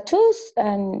loves tattoos,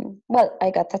 and well,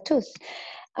 I got tattoos,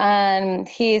 and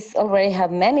he's already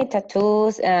have many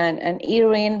tattoos and an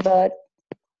earring, but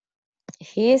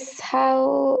he's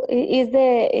how is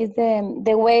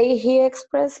the way he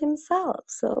expresses himself.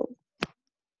 So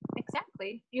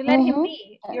exactly, you let him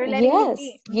be. You're letting him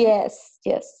be. Yes.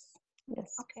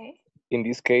 Okay. In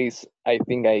this case, I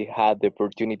think I had the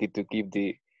opportunity to give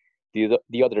the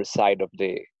other side of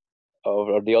the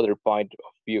other point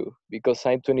of view, because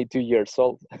I'm 22 years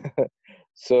old.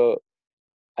 So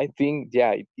I think,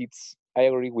 yeah, I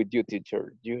agree with you,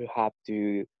 teacher. You have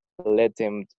to let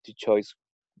them to choose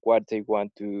what they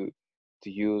want to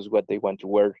use, what they want to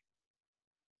wear.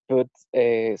 But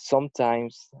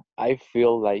sometimes I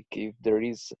feel like if there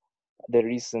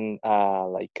isn't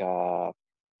like a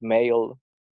male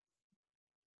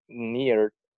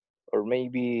near, or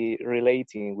maybe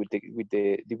relating with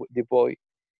the boy,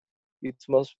 it's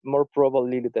more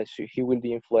probably that he will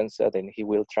be influenced, and he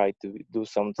will try to do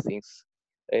some things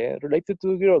related to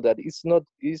the girl that is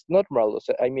not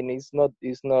malicious. I mean,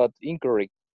 it's not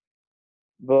incorrect,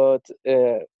 but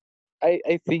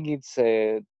I think it's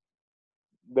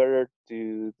better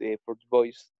for the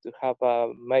boys to have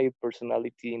a male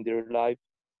personality in their life,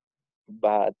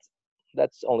 but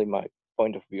that's only my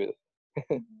point of view.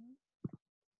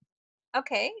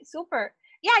 Okay, super.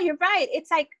 Yeah, you're right. It's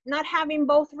like not having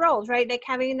both roles, right? Like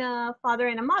having a father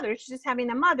and a mother. It's just having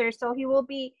a mother. So he will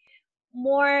be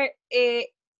more,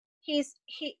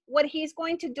 what he's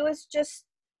going to do is just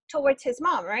towards his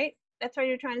mom, right? That's what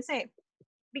you're trying to say.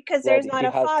 Because there's not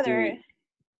a father.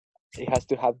 He has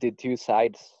to have the two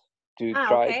sides to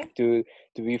try to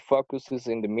be focused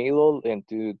in the middle, and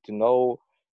to know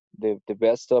the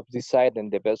best of this side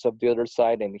and the best of the other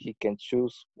side, and he can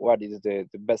choose what is the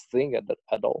best thing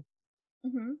at all.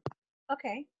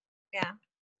 Okay. Yeah.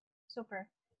 Super.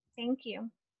 Thank you.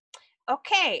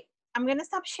 Okay. I'm going to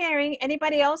stop sharing.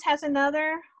 Anybody else has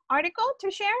another article to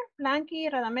share?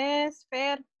 Blanqui, Radames,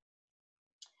 Fer.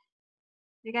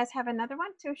 You guys have another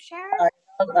one to share?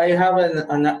 I have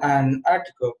an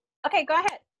article. Okay, go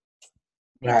ahead.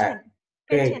 Pitch Right. in.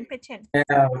 Pitch in. Pitch in.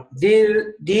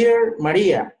 Dear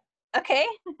Maria. Okay.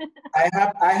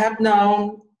 I have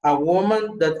known a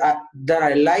woman that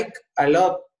I like a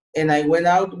lot, and I went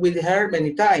out with her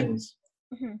many times.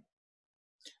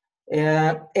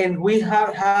 And we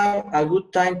have a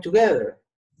good time together.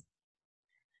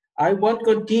 I won't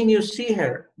continue to see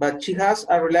her, but she has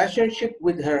a relationship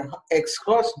with her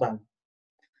ex-husband.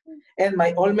 And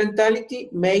my old mentality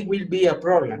will be a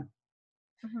problem.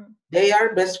 They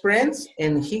are best friends,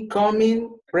 and he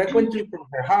coming frequently from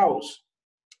her house.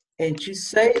 And she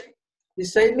said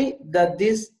me that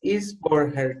this is for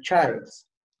her child.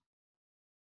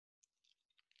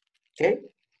 Okay.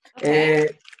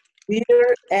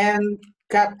 Dear and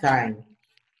Captain,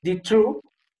 the truth,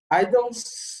 I don't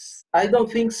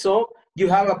think so. You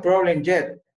have a problem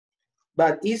yet,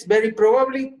 but it's very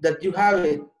probably that you have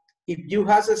it. If you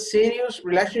have a serious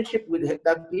relationship with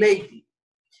that lady,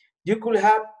 you could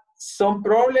have some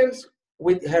problems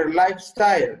with her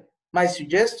lifestyle. My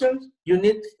suggestion, you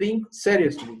need to think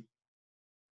seriously.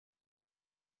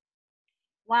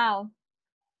 Wow.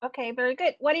 Okay, very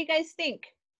good. What do you guys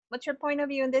think? What's your point of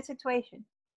view in this situation?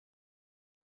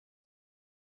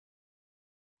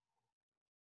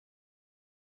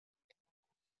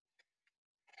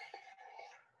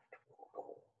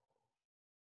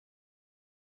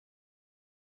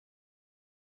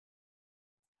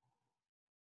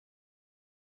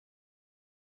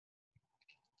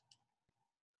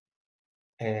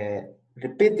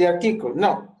 Repeat the article.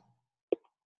 No.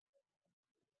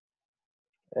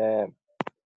 Yeah,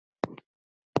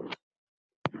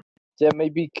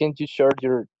 maybe can you share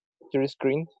your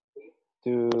screen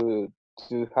to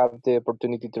have the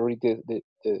opportunity to read the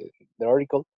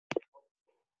article?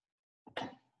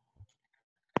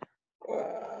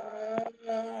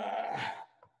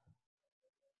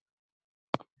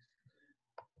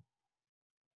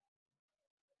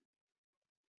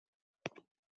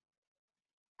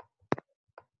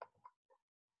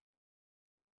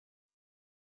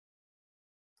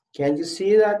 Can you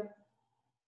see that?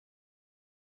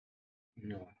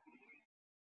 No.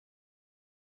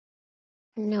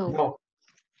 No.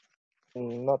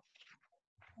 Not.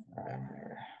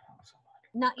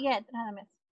 Not yet, Radames.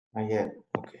 Not yet.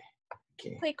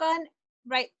 Okay. Click on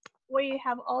right where you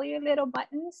have all your little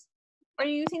buttons. Are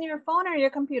you using your phone or your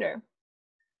computer?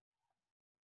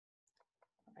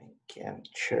 I can't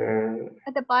share.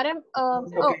 At the bottom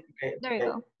of, okay. There you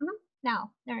go.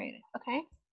 Now, there it is. Okay.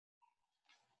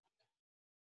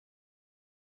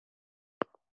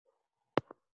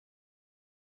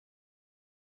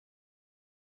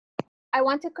 I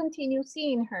want to continue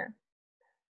seeing her.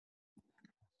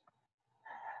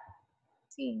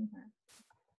 Seeing her.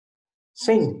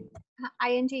 Sing.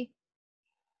 ing.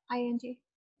 Ing.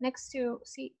 Next to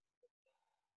see.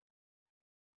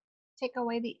 Take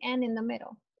away the N in the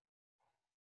middle.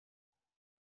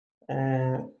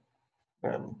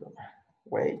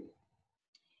 Wait.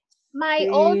 My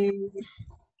old,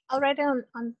 I'll write it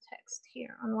on text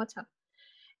here on WhatsApp.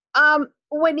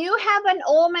 When you have an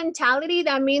old mentality,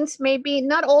 that means maybe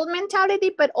not old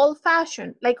mentality, but old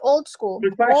fashioned, like old school.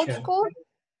 Old school.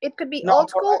 It could be old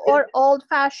school or old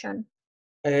fashioned.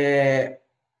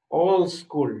 Old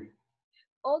school.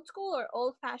 Old school or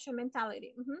old fashioned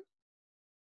mentality.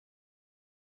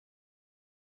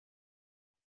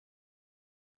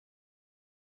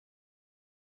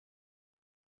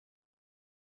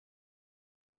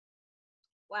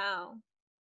 Wow.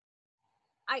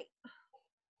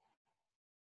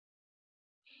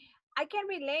 I can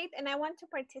relate and I want to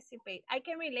participate. I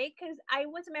can relate because I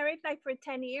was married like for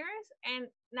 10 years and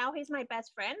now he's my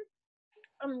best friend.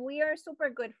 We are super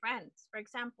good friends, for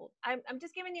example. I'm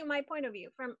just giving you my point of view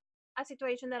from a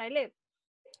situation that I lived.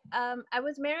 I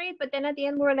was married, but then at the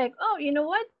end we were like, oh, you know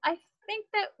what? I think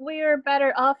that we're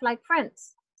better off like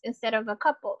friends instead of a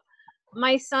couple.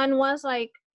 My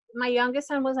youngest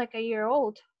son was like a year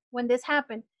old when this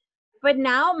happened. But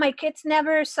now my kids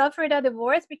never suffered a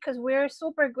divorce because we're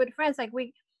super good friends. Like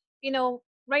right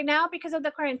now because of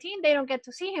the quarantine, they don't get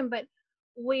to see him, but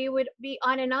we would be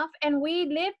on and off, and we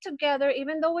lived together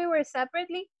even though we were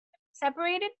separated.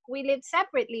 We lived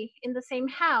separately in the same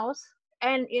house,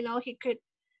 and he could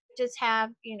just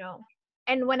have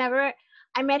and whenever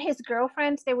I met his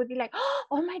girlfriends, they would be like,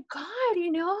 oh my God,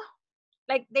 you know,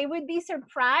 like they would be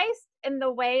surprised in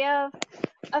the way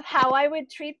of how I would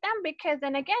treat them, because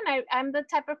then again, I'm the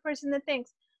type of person that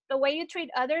thinks the way you treat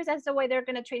others, that's the way they're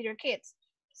going to treat your kids.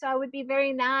 So I would be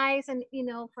very nice, and you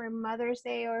know, for Mother's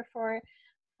Day or for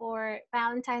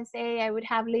Valentine's Day, I would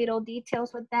have little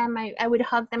details with them. I would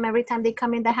hug them every time they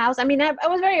come in the house. I mean, I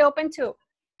was very open to.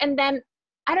 And then,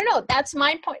 I don't know, that's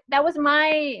my point. That was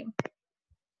my,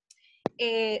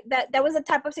 that was the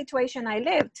type of situation I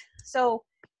lived. So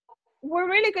we're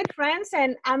really good friends,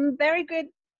 and I'm very good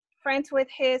friends with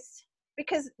his,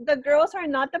 because the girls are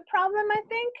not the problem, I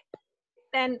think.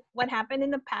 Then what happened in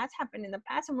the past,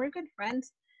 and we're good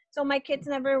friends. So my kids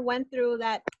never went through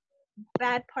that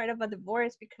bad part of a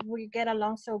divorce because we get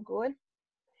along so good.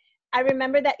 I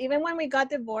remember that even when we got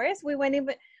divorced, we went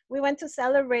to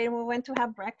celebrate, and we went to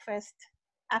have breakfast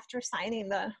after signing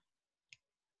that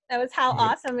was how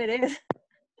awesome it is.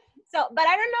 So, but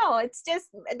I don't know, it's just,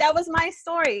 that was my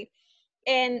story.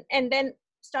 And then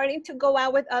starting to go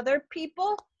out with other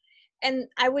people, and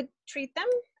I would treat them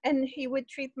and he would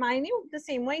treat mine the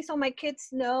same way. So my kids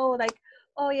know, like,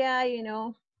 oh yeah, you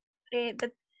know,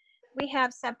 that we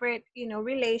have separate, you know,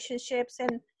 relationships,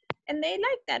 and they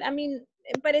like that. I mean,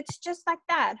 but it's just like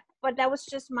that. But that was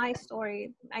just my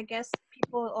story. I guess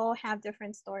people all have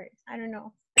different stories. I don't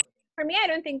know. For me, I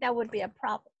don't think that would be a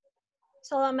problem.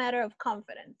 It's all a matter of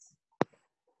confidence.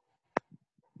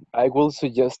 I will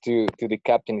suggest to the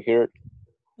captain here,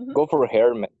 go for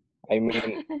her, man. I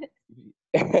mean,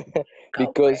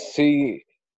 because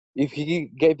if he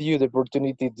gave you the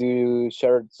opportunity to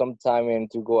share some time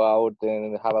and to go out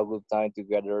and have a good time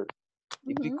together,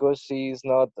 it's because she's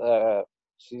not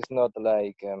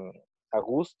like a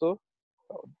gusto.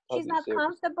 How She's do you not say?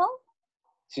 comfortable.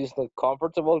 She's not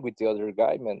comfortable with the other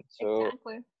guy, man. So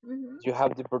Exactly. you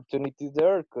have the opportunity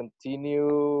there.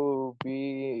 Continue,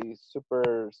 be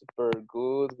super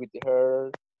good with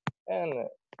her, and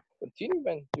continue,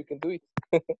 man. You can do it.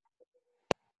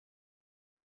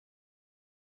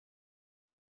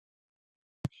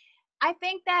 I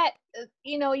think that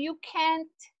you know, you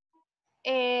can't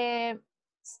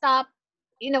stop.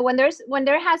 You know, when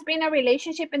there has been a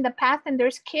relationship in the past and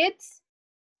there's kids,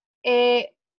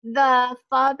 the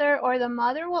father or the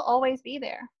mother will always be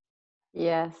there.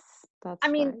 Yes, I that's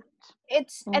mean, right.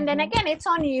 it's, and then again, it's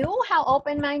on you how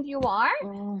open-minded you are.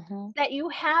 Mm-hmm. That you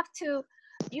have two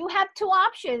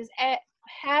options: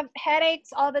 have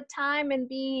headaches all the time and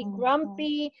be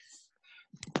grumpy,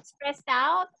 stressed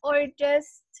out, or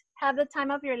just have the time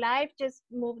of your life. Just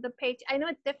move the page. I know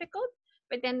it's difficult,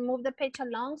 but then move the page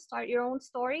along, start your own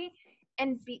story,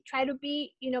 and try to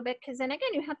be, you know, because then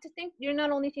again, you have to think, you're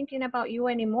not only thinking about you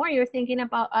anymore, you're thinking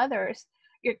about others,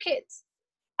 your kids.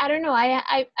 I don't know,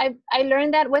 I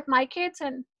learned that with my kids,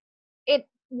 and it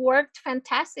worked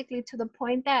fantastically, to the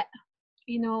point that,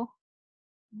 you know,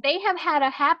 they have had a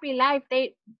happy life.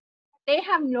 They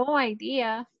have no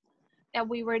idea that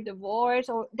we were divorced,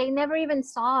 or they never even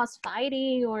saw us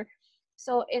fighting, or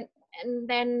so. And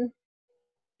then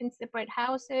in separate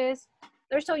houses,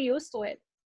 they're so used to it.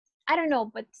 I don't know,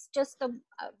 but it's just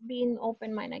being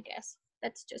open mind, I guess.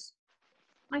 That's just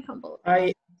my humble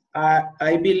opinion. I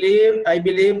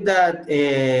believe that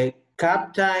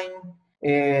captain,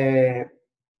 uh,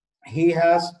 he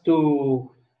has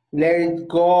to let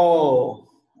go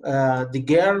the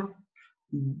girl,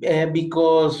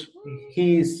 because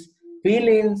his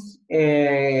feelings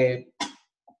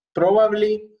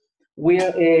probably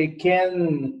will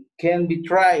can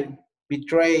betray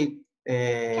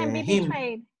Can be him.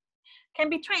 betrayed. Can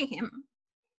betray him.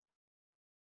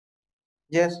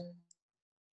 Yes,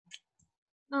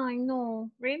 I know,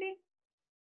 really.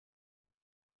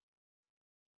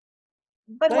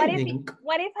 But I think.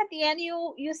 what if at the end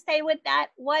you stay with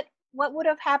that? What would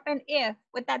have happened if,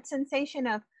 with that sensation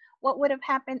of what would have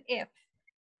happened if?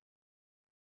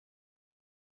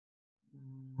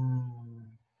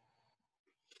 Mm,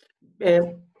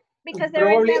 eh, Because there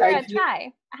is Probably never I a think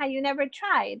try. How you never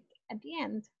tried at the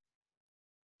end.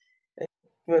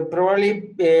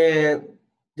 probably the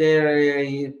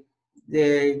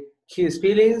his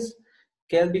feelings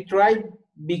can be tried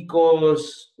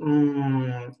because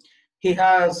he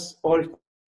has old-fashioned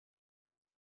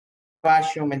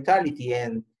mentality,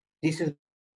 and this is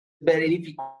very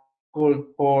difficult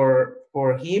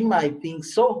for him. I think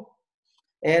so.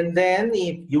 And then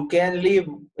if you can live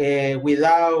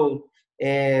without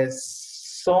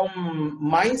some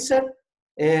mindset,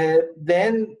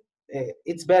 then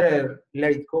it's better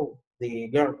let it go, the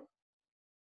girl.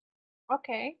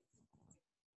 Okay.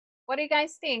 What do you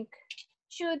guys think?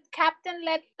 Should Captain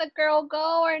let the girl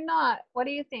go or not? What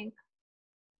do you think?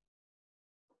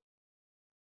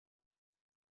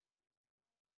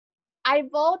 I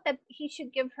vote that he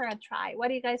should give her a try. What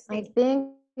do you guys I think?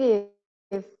 think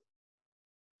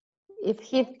if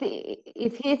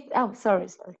he oh sorry.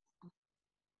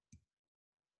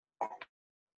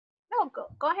 No,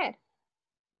 go ahead.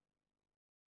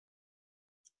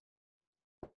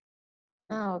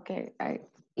 Oh, okay.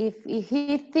 If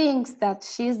he thinks that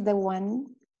she's the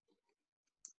one,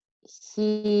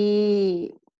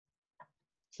 he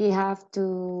have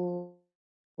to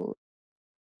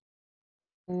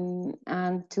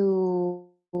and to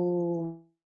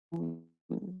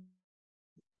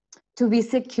be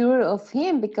secure of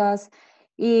him, because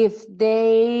if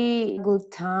they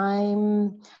good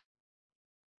time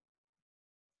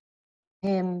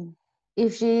him,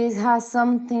 if she has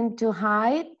something to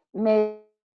hide,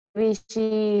 maybe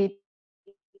she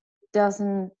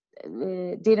doesn't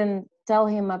didn't tell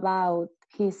him about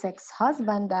his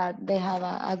ex-husband that they have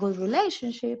a good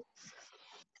relationship.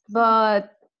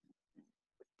 But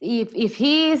if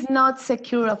he is not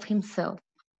secure of himself,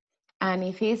 and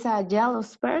if he's a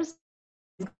jealous person,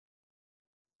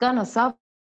 gonna suffer.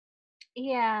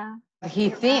 Yeah. He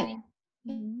You're thinks,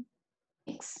 right.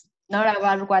 Mm-hmm. not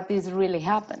about what is really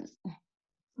happened.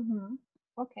 Mm-hmm.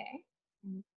 Okay.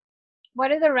 What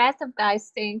do the rest of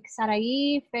guys think?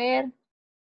 Sarai, Fer,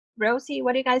 Rosie,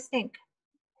 what do you guys think?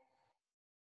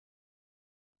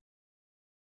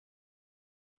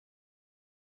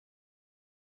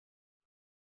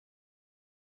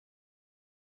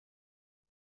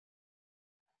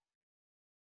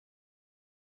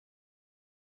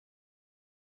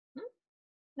 Hmm?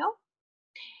 No?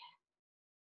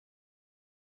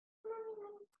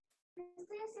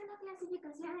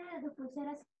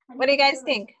 What do you guys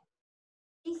think?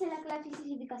 Hice la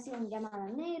clasificación llamada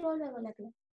negro, luego la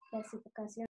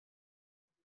clasificación.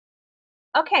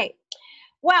 Okay.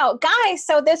 Well, guys,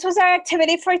 so this was our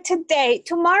activity for today.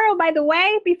 Tomorrow, by the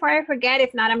way, before I forget,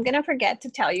 if not, I'm going to forget to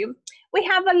tell you, we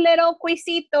have a little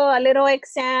quizito, a little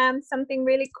exam, something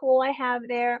really cool I have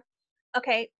there.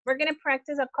 Okay, we're going to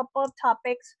practice a couple of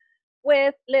topics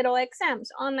with little exams,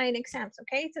 online exams,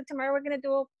 okay? So tomorrow we're going to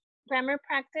do grammar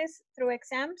practice through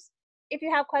exams. If you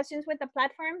have questions with the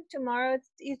platform, tomorrow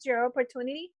it's your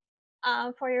opportunity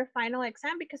for your final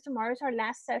exam, because tomorrow is our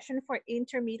last session for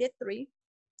intermediate 3.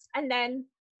 And then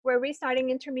we're restarting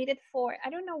intermediate 4. I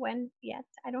don't know when yet.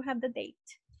 I don't have the date.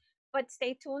 But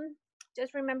stay tuned.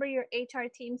 Just remember your HR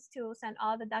teams to send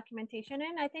all the documentation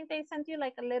in. I think they sent you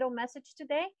like a little message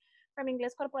today from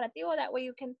Inglés Corporativo. That way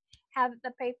you can have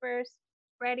the papers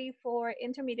ready for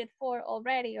intermediate 4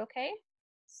 already, okay?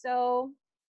 So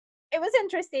it was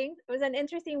interesting. It was an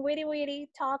interesting witty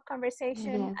talk,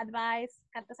 conversation, advice.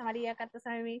 Cartas a Maria, cartas a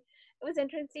mí. It was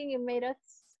interesting. It made us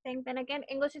think. Then again,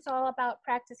 English is all about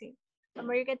practicing. The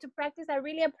more you get to practice, I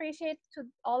really appreciate to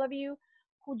all of you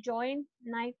who join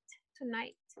night to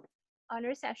night on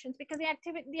our sessions, because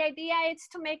the idea is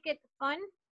to make it fun,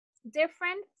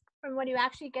 different from what you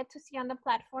actually get to see on the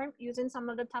platform, using some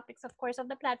of the topics, of course, of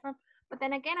the platform. But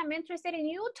then again, I'm interested in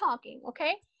you talking,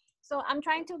 okay? So I'm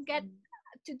trying to get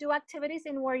to do activities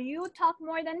in where you talk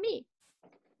more than me,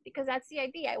 because that's the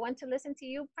idea. I want to listen to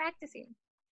you practicing.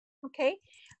 Okay.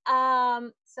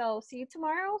 So see you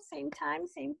tomorrow, same time,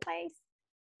 same place.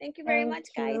 Thank you very much,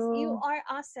 guys. You are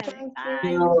awesome.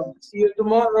 Bye. See you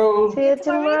tomorrow. See you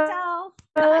tomorrow.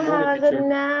 Bye. Have a good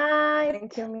night.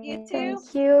 Thank you. You too.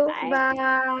 Thank you. Bye.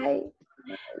 Bye.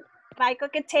 Bye,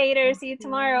 coquetators. See you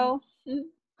tomorrow.